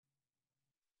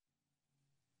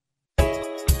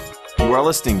You are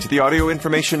listening to the Audio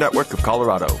Information Network of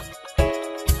Colorado.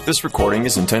 This recording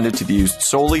is intended to be used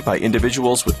solely by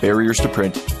individuals with barriers to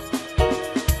print.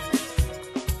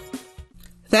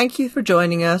 Thank you for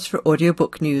joining us for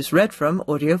audiobook news read from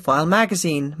AudioFile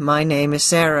magazine. My name is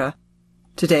Sarah.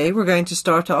 Today we're going to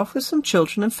start off with some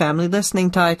children and family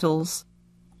listening titles.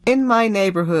 In My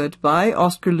Neighborhood by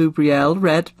Oscar Lubriel,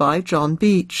 read by John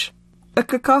Beach. A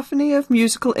cacophony of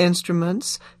musical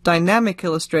instruments, dynamic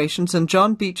illustrations, and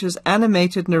John Beach's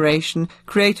animated narration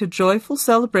create a joyful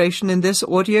celebration in this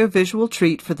audio-visual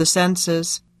treat for the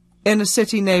senses. In a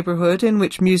city neighborhood in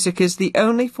which music is the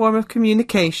only form of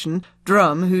communication,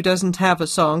 Drum, who doesn't have a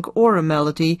song or a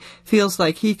melody, feels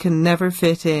like he can never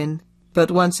fit in. But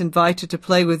once invited to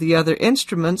play with the other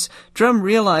instruments, Drum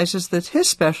realizes that his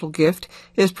special gift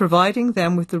is providing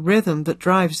them with the rhythm that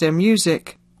drives their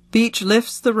music. Beach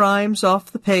lifts the rhymes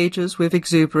off the pages with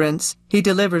exuberance. He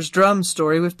delivers Drum's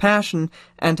story with passion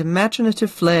and imaginative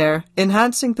flair,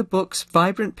 enhancing the book's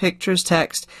vibrant pictures,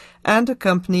 text, and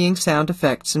accompanying sound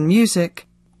effects and music.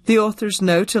 The author's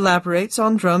note elaborates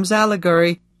on Drum's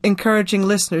allegory, encouraging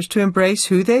listeners to embrace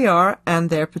who they are and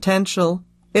their potential.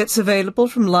 It's available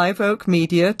from Live Oak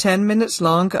Media, 10 minutes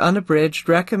long, unabridged,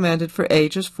 recommended for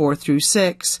ages 4 through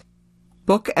 6.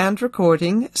 Book and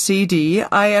recording, CD,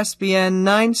 ISBN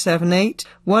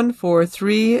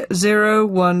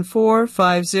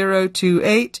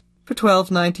 978-143-014-5028 for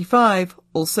 $12.95,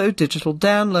 also digital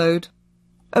download.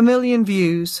 A Million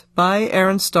Views by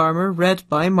Aaron Starmer, read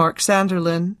by Mark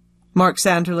Sanderlin. Mark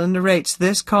Sanderlin narrates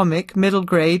this comic,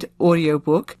 middle-grade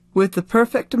audiobook with the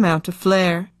perfect amount of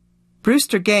flair.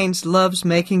 Brewster Gaines loves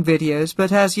making videos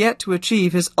but has yet to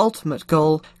achieve his ultimate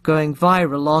goal, going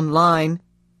viral online.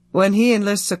 When he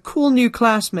enlists a cool new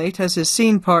classmate as his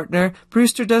scene partner,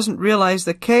 Brewster doesn't realize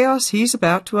the chaos he's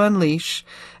about to unleash.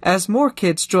 As more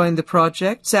kids join the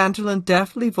project, Sanderlin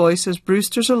deftly voices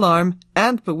Brewster's alarm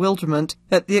and bewilderment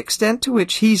at the extent to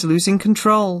which he's losing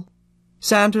control.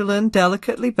 Sanderlin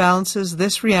delicately balances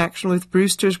this reaction with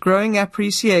Brewster's growing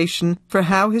appreciation for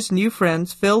how his new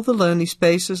friends fill the lonely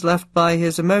spaces left by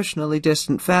his emotionally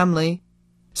distant family.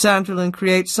 Sanderlin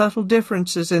creates subtle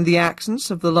differences in the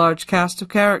accents of the large cast of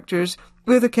characters,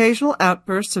 with occasional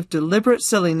outbursts of deliberate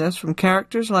silliness from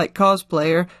characters like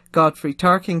cosplayer Godfrey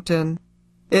Tarkington.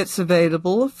 It's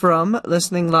available from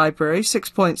Listening Library,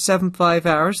 6.75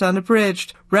 hours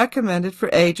unabridged, recommended for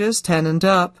ages 10 and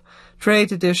up.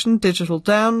 Trade edition digital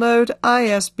download,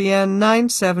 ISBN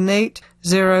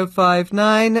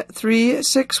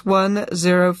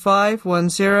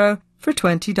 978-059-3610510 for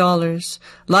 $20.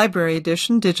 Library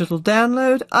edition digital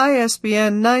download,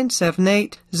 ISBN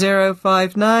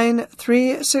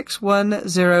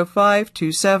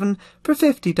 978-059-3610527 for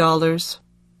 $50.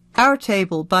 Our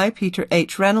Table by Peter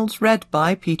H. Reynolds, read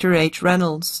by Peter H.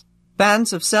 Reynolds.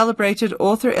 Fans of celebrated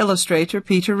author-illustrator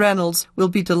Peter Reynolds will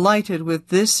be delighted with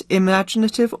this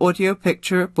imaginative audio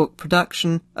picture book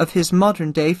production of his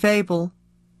modern-day fable.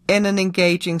 In an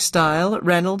engaging style,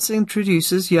 Reynolds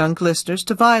introduces young listeners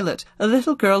to Violet, a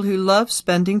little girl who loves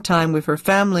spending time with her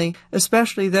family,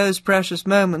 especially those precious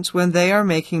moments when they are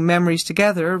making memories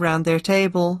together around their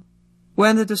table.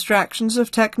 When the distractions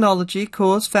of technology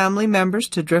cause family members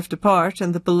to drift apart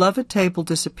and the beloved table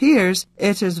disappears,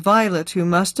 it is Violet who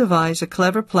must devise a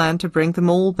clever plan to bring them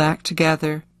all back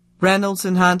together. Reynolds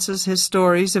enhances his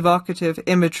story's evocative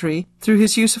imagery through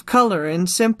his use of color in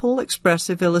simple,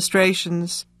 expressive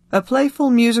illustrations. A playful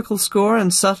musical score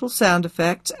and subtle sound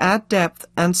effects add depth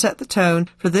and set the tone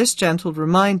for this gentle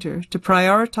reminder to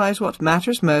prioritize what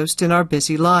matters most in our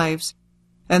busy lives.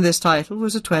 And this title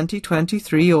was a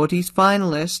 2023 Audies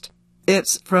finalist.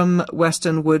 It's from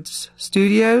Weston Woods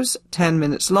Studios, 10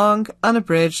 minutes long,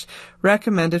 unabridged,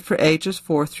 recommended for ages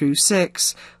 4 through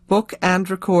 6. Book and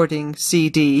recording,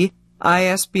 CD,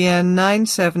 ISBN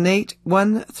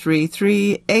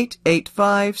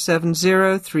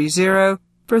 978-133-885-7030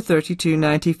 for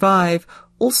 $32.95,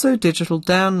 also digital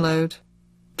download.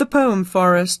 The Poem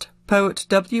Forest, poet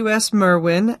W.S.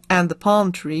 Merwin and the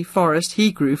palm tree forest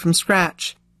he grew from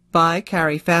scratch, by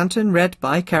Carrie Fountain, read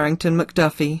by Carrington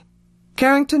McDuffie.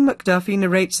 Carrington McDuffie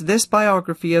narrates this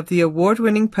biography of the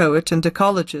award-winning poet and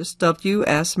ecologist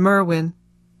W.S. Merwin.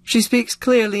 She speaks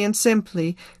clearly and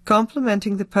simply,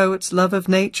 complimenting the poet's love of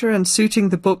nature and suiting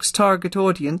the book's target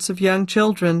audience of young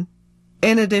children.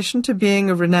 In addition to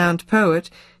being a renowned poet,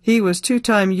 he was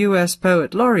two-time U.S.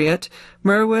 Poet Laureate.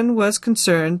 Merwin was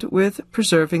concerned with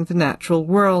preserving the natural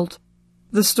world.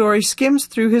 The story skims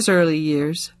through his early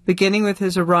years. Beginning with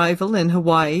his arrival in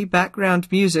Hawaii, background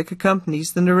music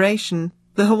accompanies the narration.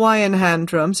 The Hawaiian hand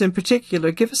drums in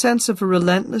particular give a sense of a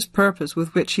relentless purpose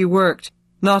with which he worked,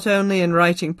 not only in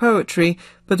writing poetry,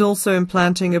 but also in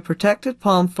planting a protected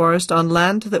palm forest on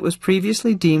land that was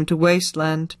previously deemed a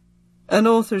wasteland. An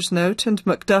author's note and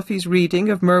McDuffie's reading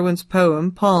of Merwin's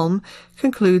poem, Palm,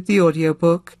 conclude the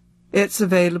audiobook. It's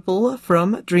available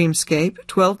from Dreamscape,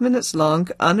 12 minutes long,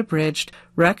 unabridged,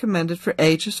 recommended for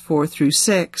ages 4 through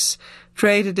 6.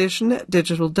 Trade edition,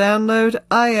 digital download,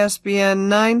 ISBN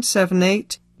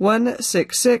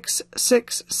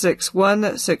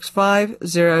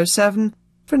 978-166-661-6507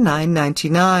 for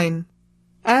 $9.99.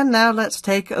 And now let's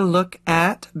take a look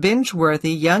at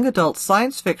binge-worthy young adult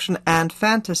science fiction and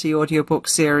fantasy audiobook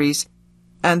series.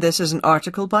 And this is an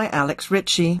article by Alex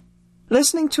Ritchie.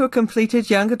 Listening to a completed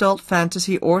young adult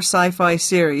fantasy or sci-fi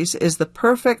series is the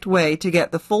perfect way to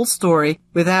get the full story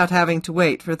without having to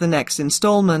wait for the next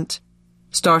installment.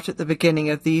 Start at the beginning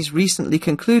of these recently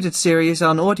concluded series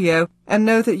on audio and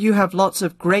know that you have lots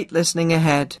of great listening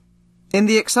ahead. In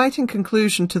the exciting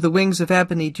conclusion to the Wings of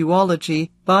Ebony duology,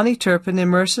 Bonnie Turpin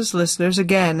immerses listeners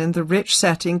again in the rich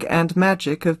setting and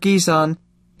magic of Gizon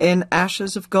in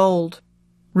Ashes of Gold.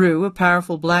 Rue, a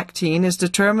powerful black teen, is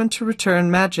determined to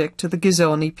return magic to the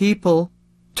Gizoni people.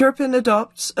 Turpin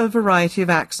adopts a variety of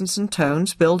accents and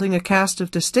tones, building a cast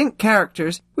of distinct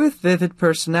characters with vivid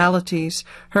personalities.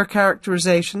 Her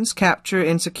characterizations capture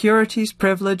insecurities,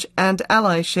 privilege, and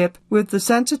allyship with the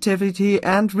sensitivity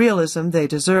and realism they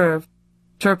deserve.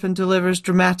 Turpin delivers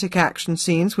dramatic action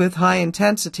scenes with high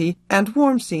intensity and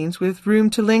warm scenes with room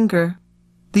to linger.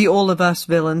 The All of Us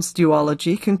Villains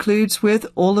duology concludes with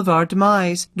All of Our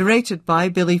Demise, narrated by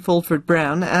Billy Fulford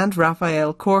Brown and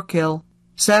Raphael Corkill.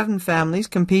 7 families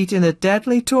compete in a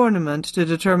deadly tournament to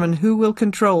determine who will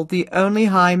control the only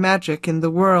high magic in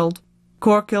the world.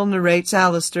 Corkill narrates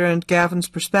Alistair and Gavin's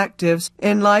perspectives,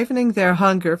 enlivening their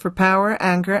hunger for power,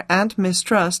 anger, and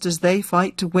mistrust as they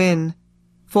fight to win.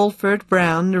 Fulford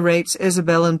Brown narrates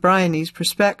Isabel and Bryony's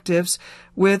perspectives,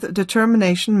 with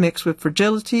determination mixed with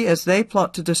fragility as they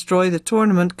plot to destroy the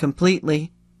tournament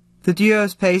completely. The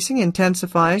duo's pacing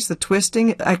intensifies the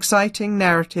twisting, exciting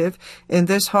narrative in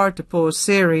this hard-to-pause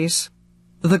series.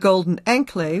 The Golden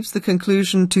Enclaves, the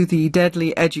conclusion to the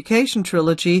Deadly Education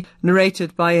trilogy,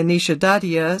 narrated by Anisha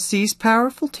Dadia, sees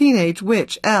powerful teenage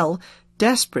witch Elle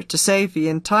desperate to save the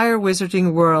entire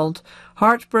wizarding world.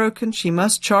 Heartbroken, she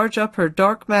must charge up her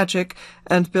dark magic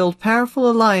and build powerful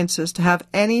alliances to have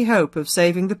any hope of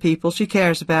saving the people she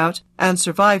cares about and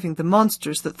surviving the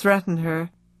monsters that threaten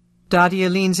her.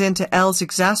 Dadia leans into Elle's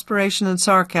exasperation and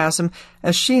sarcasm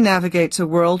as she navigates a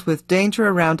world with danger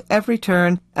around every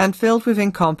turn and filled with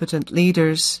incompetent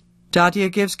leaders.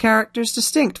 Dadia gives characters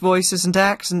distinct voices and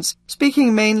accents,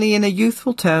 speaking mainly in a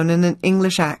youthful tone and an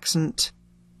English accent.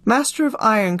 Master of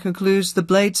Iron concludes the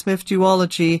Bladesmith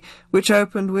duology, which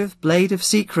opened with Blade of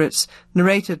Secrets,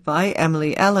 narrated by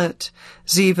Emily Ellett.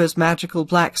 Ziva's magical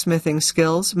blacksmithing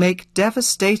skills make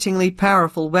devastatingly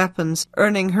powerful weapons,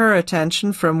 earning her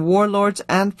attention from warlords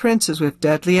and princes with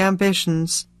deadly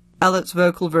ambitions. Ellett's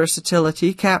vocal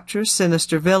versatility captures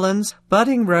sinister villains,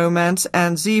 budding romance,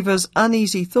 and Ziva's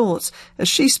uneasy thoughts as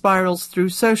she spirals through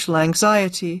social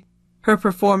anxiety. Her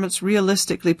performance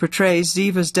realistically portrays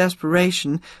Ziva's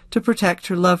desperation to protect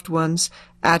her loved ones,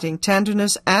 adding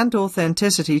tenderness and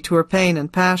authenticity to her pain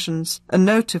and passions, a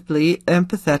notably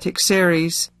empathetic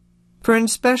series. For an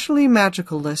especially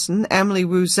magical listen, Emily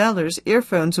Wu Zeller's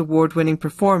Earphones award-winning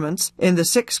performance in the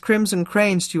Six Crimson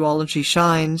Cranes duology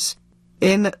shines.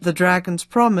 In The Dragon's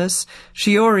Promise,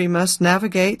 Shiori must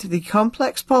navigate the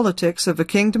complex politics of a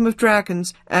kingdom of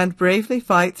dragons and bravely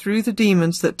fight through the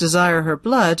demons that desire her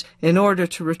blood in order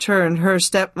to return her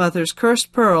stepmother's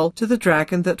cursed pearl to the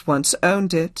dragon that once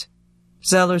owned it.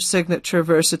 Zeller's signature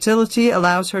versatility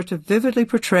allows her to vividly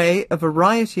portray a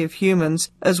variety of humans,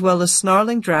 as well as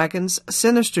snarling dragons,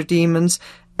 sinister demons,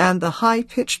 and the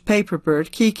high-pitched paper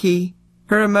bird Kiki.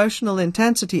 Her emotional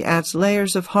intensity adds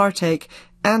layers of heartache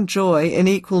and joy in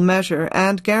equal measure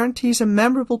and guarantees a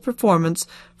memorable performance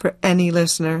for any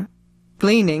listener.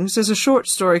 Gleanings is a short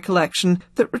story collection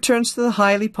that returns to the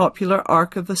highly popular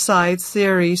Arc of the Scythe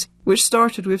series, which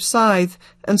started with Scythe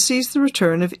and sees the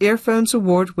return of Earphones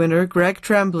Award winner Greg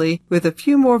Tremblay with a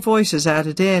few more voices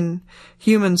added in.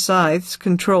 Human scythes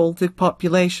control the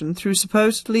population through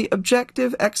supposedly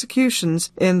objective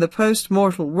executions in the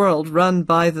post-mortal world run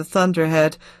by the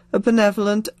Thunderhead, a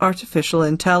benevolent artificial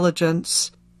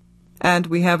intelligence. And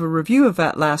we have a review of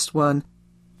that last one.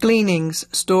 Gleanings,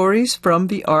 Stories from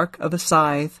the Arc of a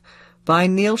Scythe, by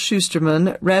Neil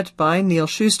Schusterman, read by Neil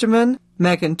Schusterman,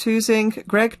 Megan Toosing,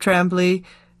 Greg Tremblay,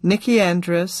 Nikki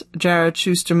Endres, Jared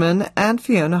Schusterman, and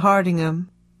Fiona Hardingham.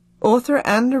 Author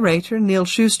and narrator Neal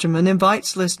Shusterman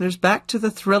invites listeners back to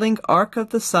the thrilling Ark of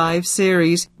the Scythe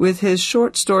series with his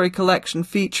short story collection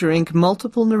featuring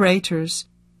multiple narrators.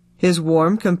 His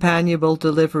warm, companionable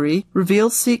delivery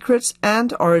reveals secrets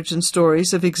and origin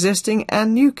stories of existing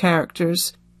and new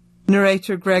characters.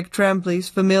 Narrator Greg Tremblay's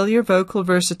familiar vocal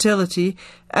versatility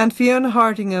and Fiona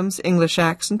Hardingham's English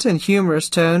accent and humorous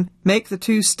tone make the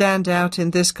two stand out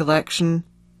in this collection.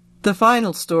 The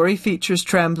final story features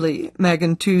Tremblay,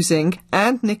 Megan Toosing,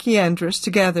 and Nikki Endres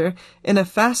together in a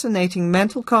fascinating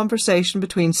mental conversation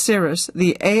between Cirrus,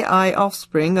 the AI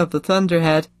offspring of the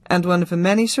Thunderhead, and one of the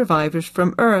many survivors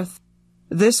from Earth.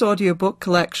 This audiobook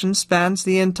collection spans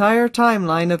the entire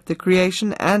timeline of the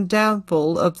creation and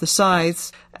downfall of the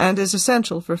Scythes and is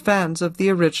essential for fans of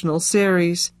the original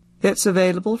series. It's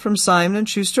available from Simon &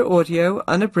 Schuster Audio,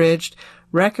 unabridged,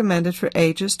 recommended for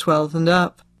ages 12 and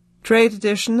up. Trade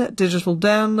edition, digital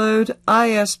download,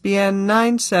 ISBN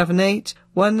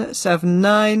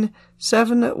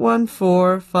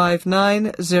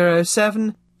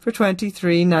 978-179-714-5907 for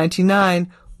 $23.99,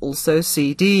 also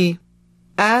CD.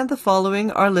 And the following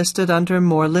are listed under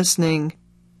More Listening.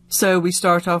 So we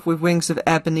start off with Wings of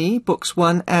Ebony, Books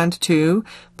 1 and 2,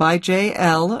 by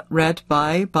J.L., read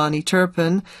by Bonnie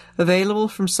Turpin, available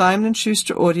from Simon &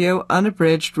 Schuster Audio,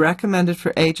 unabridged, recommended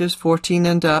for ages 14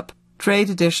 and up,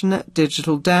 trade edition,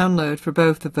 digital download for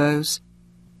both of those.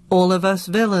 All of Us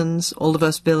Villains,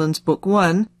 Book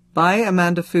 1, by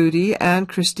Amanda Foody and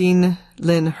Christine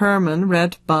Lynn Herman,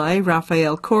 read by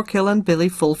Raphael Corkill and Billy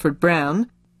Fulford Brown,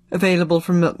 available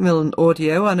from Macmillan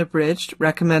Audio, unabridged,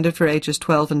 recommended for ages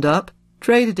 12 and up,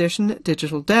 trade edition,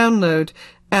 digital download,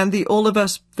 and the All of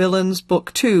Us Villains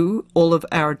Book 2, All of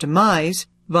Our Demise,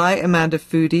 by Amanda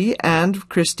Foody and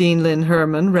Christine Lynn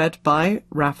Herman, read by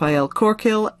Raphael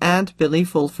Corkill and Billy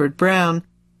Fulford Brown.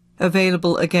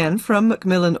 Available again from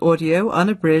Macmillan Audio,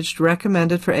 unabridged,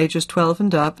 recommended for ages 12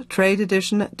 and up, trade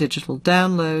edition, digital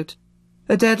download.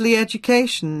 A Deadly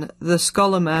Education, The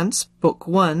Scholomance, Book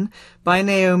 1, by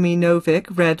Naomi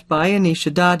Novik, read by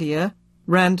Anisha Dadia.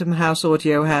 Random House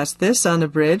Audio has this,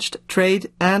 unabridged,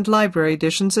 trade and library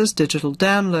editions as digital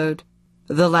download.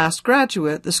 The Last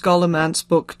Graduate, The Scholomance,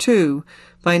 Book 2,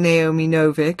 by Naomi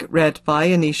Novik, read by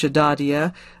Anisha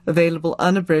Dadia, available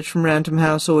unabridged from Random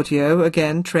House Audio,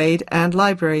 again trade and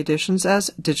library editions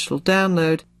as digital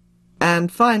download. And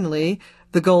finally,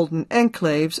 The Golden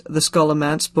Enclaves, The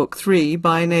Scholomance, Book 3,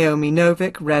 by Naomi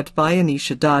Novik, read by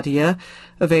Anisha Dadia,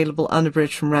 available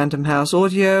unabridged from Random House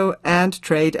Audio, and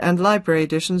trade and library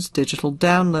editions digital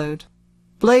download.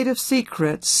 Blade of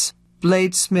Secrets,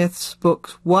 Bladesmith's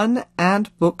Book 1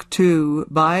 and Book 2,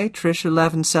 by Tricia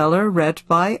Levenseller, read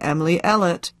by Emily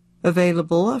Ellett,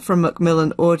 available from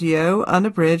Macmillan Audio,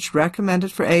 unabridged,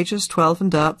 recommended for ages 12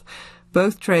 and up.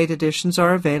 Both trade editions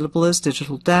are available as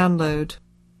digital download.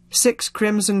 Six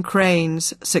Crimson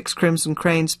Cranes,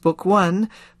 Book 1,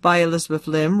 by Elizabeth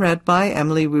Lim, read by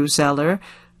Emily Wu Zeller,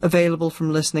 available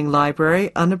from Listening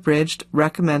Library, unabridged,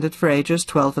 recommended for ages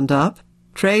 12 and up.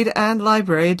 Trade and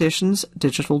library editions,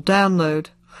 digital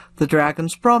download. The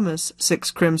Dragon's Promise, Six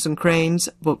Crimson Cranes,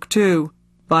 Book 2,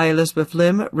 by Elizabeth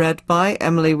Lim, read by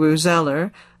Emily Wu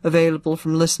Zeller, available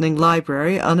from Listening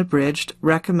Library, unabridged,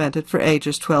 recommended for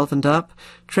ages 12 and up,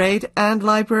 trade and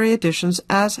library editions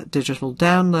as digital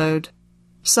download.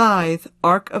 Scythe,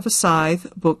 Ark of a Scythe,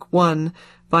 Book 1,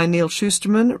 by Neal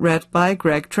Shusterman, read by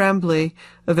Greg Tremblay,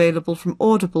 available from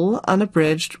Audible,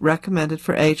 unabridged, recommended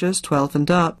for ages 12 and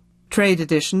up, trade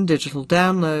edition, digital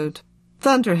download.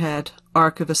 Thunderhead,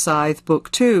 Ark of a Scythe,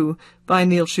 Book 2, by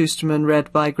Neal Shusterman,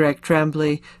 read by Greg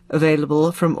Tremblay,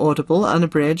 available from Audible,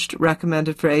 unabridged,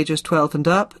 recommended for ages 12 and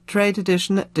up, trade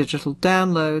edition, digital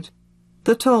download.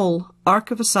 The Toll, Ark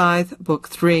of a Scythe, Book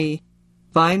 3,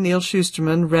 by Neal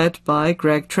Shusterman, read by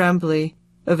Greg Tremblay,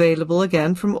 available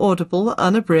again from Audible,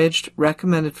 unabridged,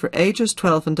 recommended for ages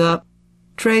 12 and up,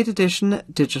 trade edition,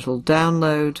 digital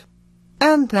download.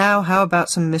 And now how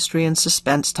about some mystery and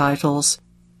suspense titles?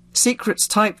 Secrets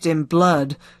Typed in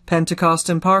Blood, Pentecost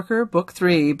and Parker, Book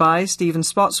 3, by Stephen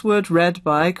Spotswood, read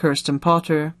by Kirsten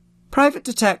Potter. Private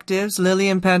detectives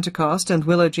Lillian Pentecost and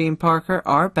Willow Jean Parker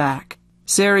are back.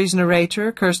 Series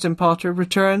narrator Kirsten Potter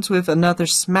returns with another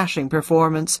smashing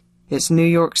performance. It's New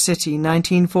York City,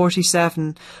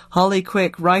 1947. Holly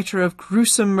Quick, writer of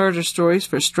gruesome murder stories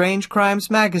for Strange Crimes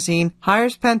magazine,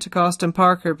 hires Pentecost and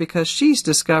Parker because she's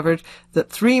discovered that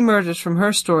 3 murders from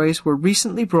her stories were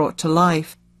recently brought to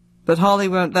life. But Holly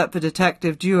won't let the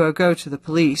detective duo go to the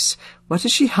police. What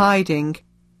is she hiding?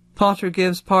 Potter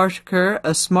gives Parker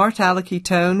a smart alecky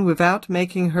tone without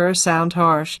making her sound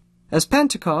harsh, As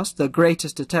Pentecost, the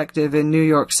greatest detective in New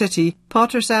York City,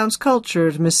 Potter sounds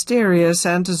cultured, mysterious,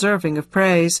 and deserving of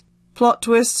praise. Plot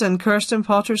twists and Kirsten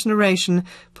Potter's narration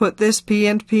put this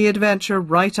P&P adventure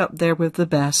right up there with the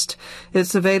best.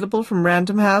 It's available from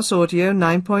Random House Audio,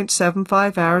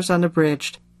 9.75 hours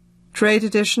unabridged. Trade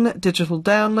edition, digital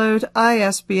download,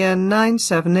 ISBN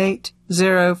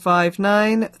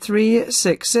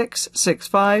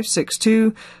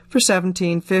 978-059-366-6562 for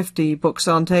 $17.50. Books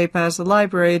on tape as the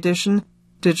library edition,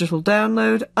 digital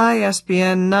download,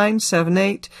 ISBN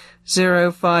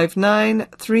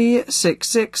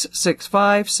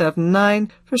 978-059-366-6579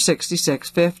 for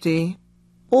 $66.50.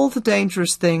 All the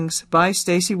Dangerous Things by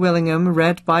Stacey Willingham,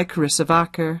 read by Carissa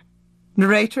Vacker.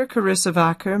 Narrator Carissa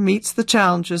Vacker meets the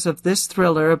challenges of this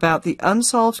thriller about the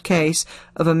unsolved case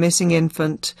of a missing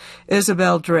infant.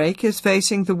 Isabel Drake is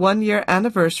facing the 1-year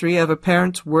anniversary of a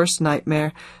parent's worst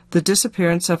nightmare, the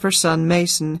disappearance of her son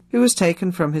Mason, who was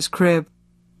taken from his crib.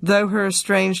 Though her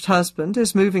estranged husband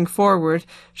is moving forward,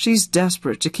 she's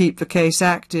desperate to keep the case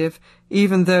active,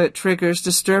 even though it triggers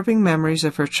disturbing memories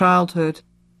of her childhood.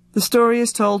 The story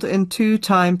is told in 2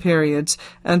 time periods,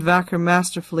 and Vacker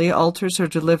masterfully alters her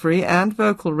delivery and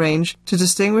vocal range to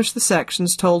distinguish the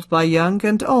sections told by young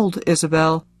and old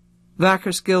Isabel.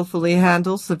 Vacker skillfully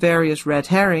handles the various red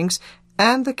herrings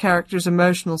and the characters'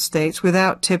 emotional states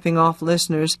without tipping off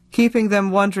listeners, keeping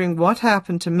them wondering what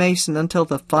happened to Mason until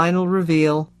the final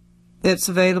reveal. It's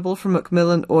available from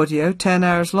Macmillan Audio, 10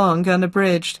 hours long,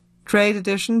 unabridged. Trade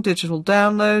edition, digital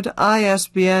download,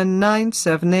 ISBN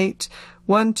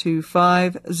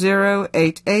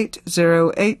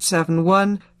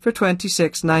 978-125-0880871 for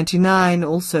 $26.99,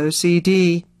 also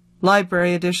CD.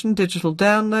 Library edition, digital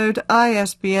download,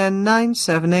 ISBN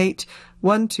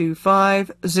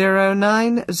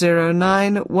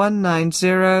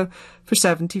 978-125-0909190 for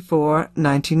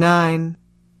 $74.99.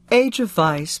 Age of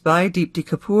Vice by Deepti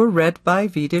Kapoor, read by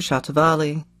Vidya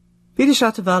Shatavali. Vidya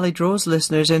Shatavali draws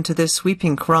listeners into this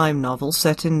sweeping crime novel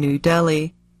set in New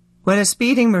Delhi. When a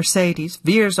speeding Mercedes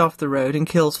veers off the road and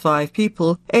kills 5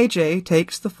 people, AJ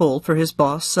takes the fall for his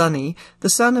boss, Sonny, the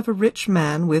son of a rich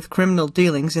man with criminal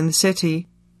dealings in the city.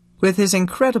 With his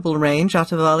incredible range,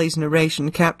 Atavali's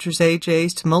narration captures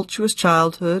AJ's tumultuous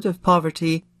childhood of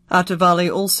poverty.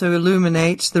 Atavali also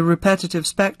illuminates the repetitive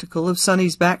spectacle of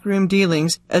Sonny's backroom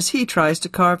dealings as he tries to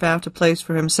carve out a place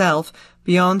for himself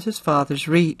beyond his father's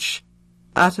reach.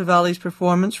 Atavali's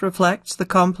performance reflects the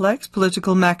complex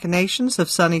political machinations of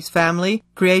Sonny's family,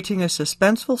 creating a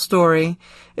suspenseful story.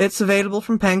 It's available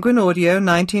from Penguin Audio,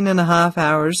 19.5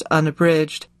 hours,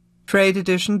 unabridged. Trade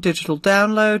edition, digital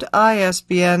download,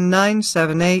 ISBN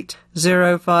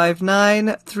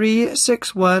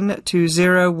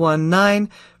 978-059-361-2019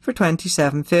 for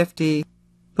 $27.50.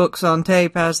 Books on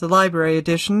tape as the library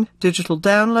edition, digital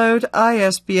download,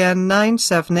 ISBN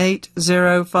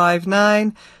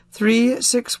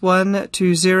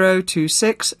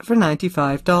 978-059-361-2026 for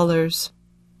 $95.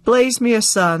 Blaze Me a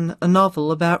Sun, a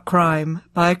novel about crime,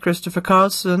 by Christopher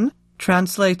Carlson,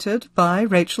 translated by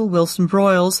Rachel Wilson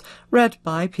Broyles, read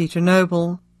by Peter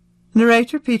Noble.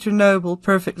 Narrator Peter Noble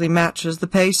perfectly matches the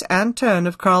pace and tone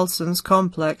of Carlson's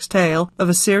complex tale of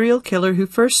a serial killer who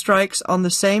first strikes on the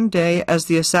same day as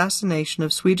the assassination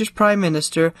of Swedish Prime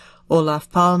Minister Olof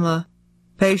Palme.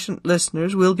 Patient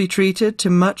listeners will be treated to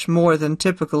much more than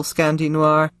typical Scandi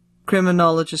noir.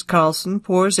 Criminologist Carlson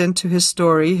pours into his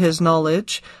story his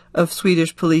knowledge of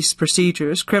Swedish police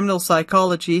procedures, criminal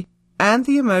psychology, and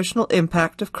the emotional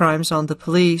impact of crimes on the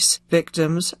police,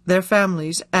 victims, their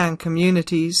families, and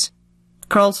communities.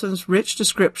 Carlson's rich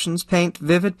descriptions paint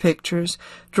vivid pictures,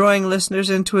 drawing listeners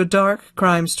into a dark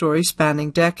crime story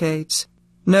spanning decades.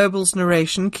 Noble's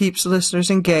narration keeps listeners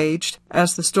engaged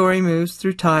as the story moves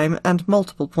through time and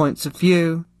multiple points of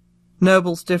view.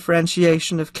 Noble's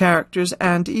differentiation of characters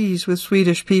and ease with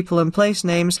Swedish people and place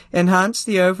names enhance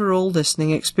the overall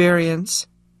listening experience.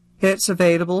 It's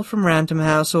available from Random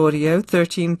House Audio,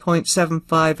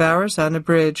 13.75 hours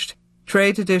unabridged.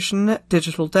 Trade edition,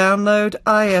 digital download,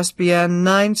 ISBN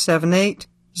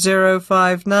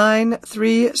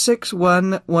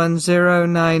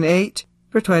 978-059-361-1098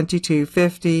 for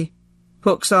 $22.50.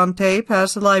 Books on tape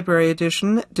has the library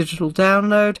edition, digital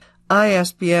download,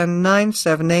 ISBN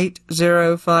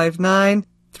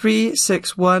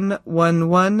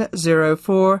 978-059-361-1104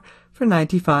 for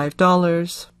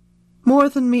 $95. More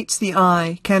Than Meets the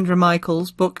Eye, Kendra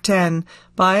Michaels, Book 10,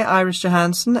 by Iris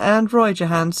Johansen and Roy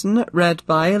Johansen, read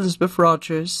by Elizabeth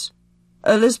Rogers.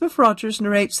 Elizabeth Rogers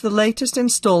narrates the latest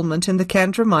installment in the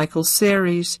Kendra Michaels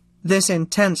series. This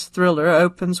intense thriller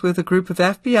opens with a group of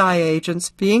FBI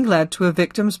agents being led to a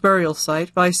victim's burial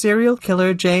site by serial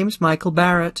killer James Michael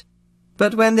Barrett.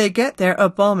 But when they get there, a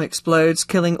bomb explodes,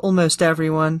 killing almost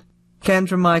everyone.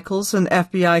 Kendra Michaels, an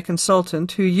FBI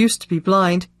consultant who used to be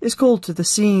blind, is called to the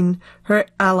scene. Her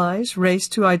allies race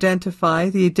to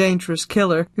identify the dangerous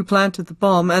killer who planted the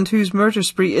bomb and whose murder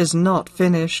spree is not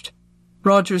finished.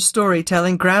 Roger's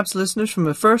storytelling grabs listeners from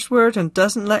the first word and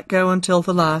doesn't let go until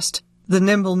the last. The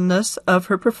nimbleness of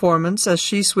her performance as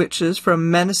she switches from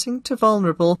menacing to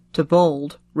vulnerable to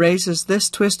bold raises this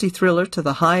twisty thriller to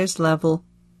the highest level.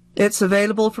 It's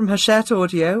available from Hachette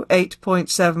Audio,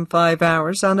 8.75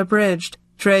 hours unabridged.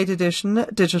 Trade edition,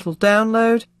 digital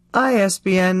download,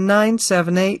 ISBN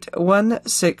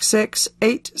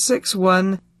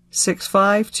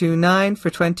 978-166-861-6529 for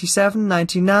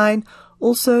 $27.99,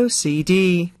 also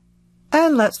CD.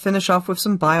 And let's finish off with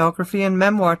some biography and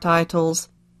memoir titles.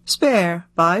 Spare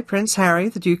by Prince Harry,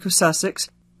 the Duke of Sussex,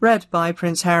 read by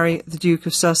Prince Harry, the Duke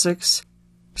of Sussex.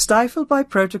 Stifled by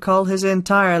protocol his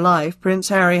entire life, Prince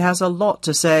Harry has a lot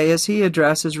to say as he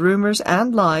addresses rumours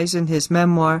and lies in his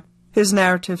memoir. His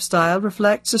narrative style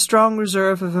reflects a strong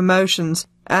reserve of emotions,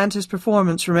 and his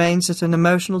performance remains at an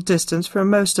emotional distance for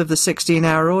most of the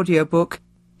 16-hour audiobook.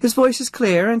 His voice is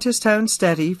clear and his tone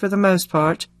steady for the most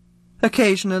part.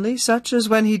 Occasionally, such as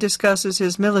when he discusses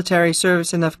his military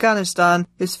service in Afghanistan,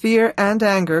 his fear and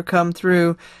anger come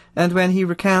through, and when he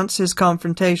recounts his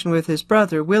confrontation with his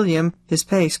brother, William, his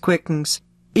pace quickens.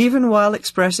 Even while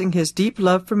expressing his deep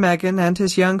love for Meghan and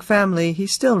his young family,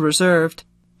 he's still reserved.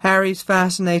 Harry's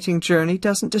fascinating journey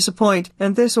doesn't disappoint,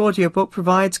 and this audiobook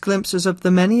provides glimpses of the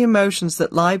many emotions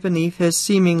that lie beneath his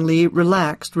seemingly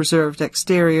relaxed, reserved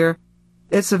exterior.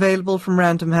 It's available from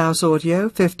Random House Audio,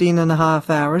 15.5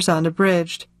 hours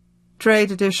unabridged. Trade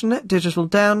edition, digital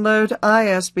download,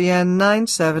 ISBN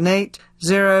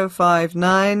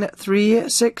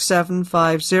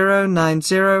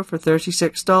 978-059-3675090 for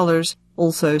 $36,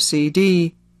 also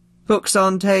CD. Books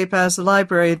on tape as the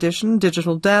library edition,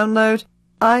 digital download,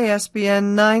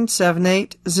 ISBN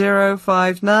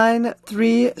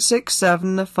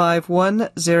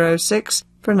 978-059-3675106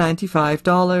 for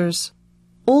 $95.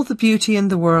 All the Beauty in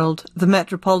the World, The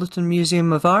Metropolitan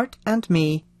Museum of Art and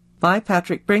Me, by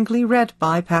Patrick Brinkley, read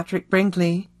by Patrick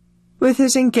Brinkley. With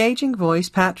his engaging voice,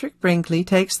 Patrick Brinkley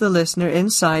takes the listener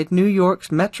inside New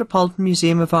York's Metropolitan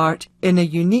Museum of Art in a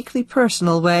uniquely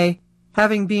personal way.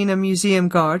 Having been a museum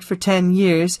guard for 10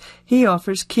 years, he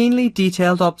offers keenly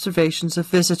detailed observations of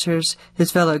visitors,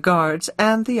 his fellow guards,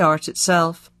 and the art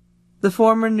itself. The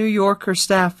former New Yorker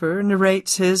staffer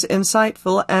narrates his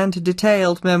insightful and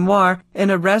detailed memoir in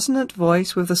a resonant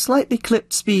voice with a slightly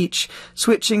clipped speech,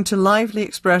 switching to lively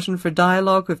expression for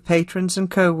dialogue with patrons and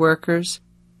co-workers.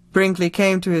 Brinkley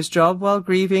came to his job while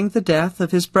grieving the death of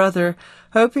his brother,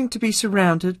 hoping to be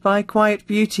surrounded by quiet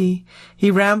beauty. He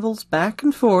rambles back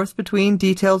and forth between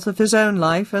details of his own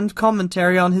life and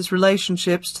commentary on his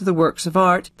relationships to the works of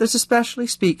art that especially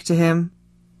speak to him.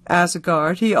 As a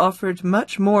guard, he offered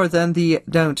much more than the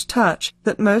 "don't touch"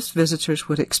 that most visitors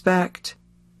would expect.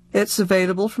 It's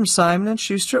available from Simon &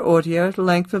 Schuster Audio at a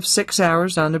length of 6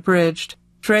 hours unabridged.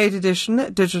 Trade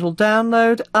edition, digital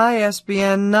download,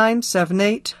 ISBN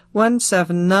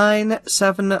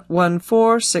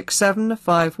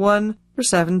 978-179-714-6751 for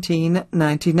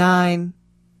 $17.99.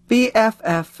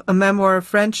 BFF, A Memoir of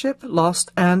Friendship,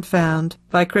 Lost and Found,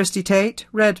 by Christy Tate,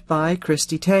 read by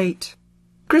Christy Tate.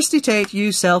 Christy Tate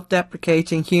used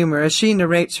self-deprecating humor as she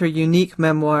narrates her unique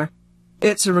memoir.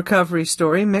 It's a recovery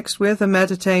story mixed with a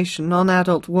meditation on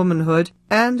adult womanhood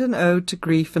and an ode to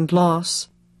grief and loss.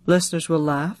 Listeners will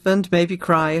laugh and maybe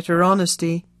cry at her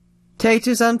honesty. Tate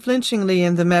is unflinchingly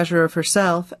in the measure of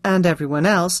herself and everyone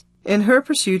else in her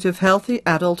pursuit of healthy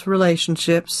adult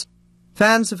relationships.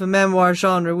 Fans of a memoir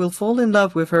genre will fall in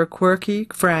love with her quirky,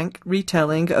 frank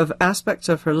retelling of aspects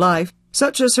of her life,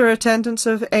 such as her attendance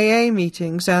of AA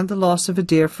meetings and the loss of a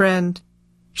dear friend.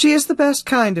 She is the best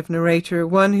kind of narrator,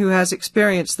 one who has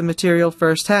experienced the material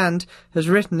firsthand, has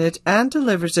written it, and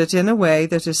delivers it in a way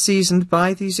that is seasoned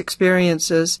by these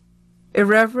experiences.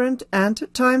 Irreverent and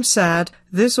at times sad,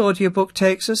 this audiobook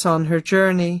takes us on her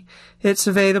journey. It's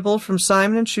available from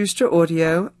Simon & Schuster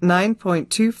Audio,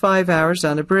 9.25 hours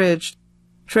unabridged.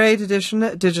 Trade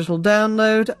edition, digital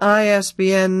download,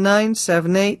 ISBN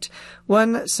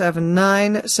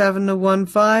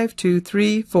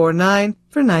 978-179-715-2349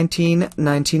 for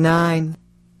 $19.99.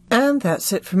 And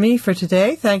that's it for me for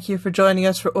today. Thank you for joining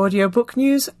us for Audiobook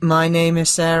News. My name is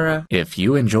Sarah. If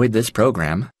you enjoyed this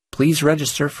program, please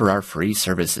register for our free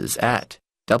services at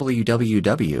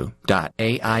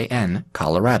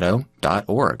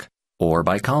www.aincolorado.org or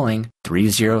by calling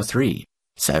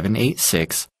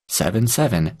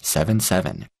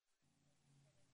 303-786-7777.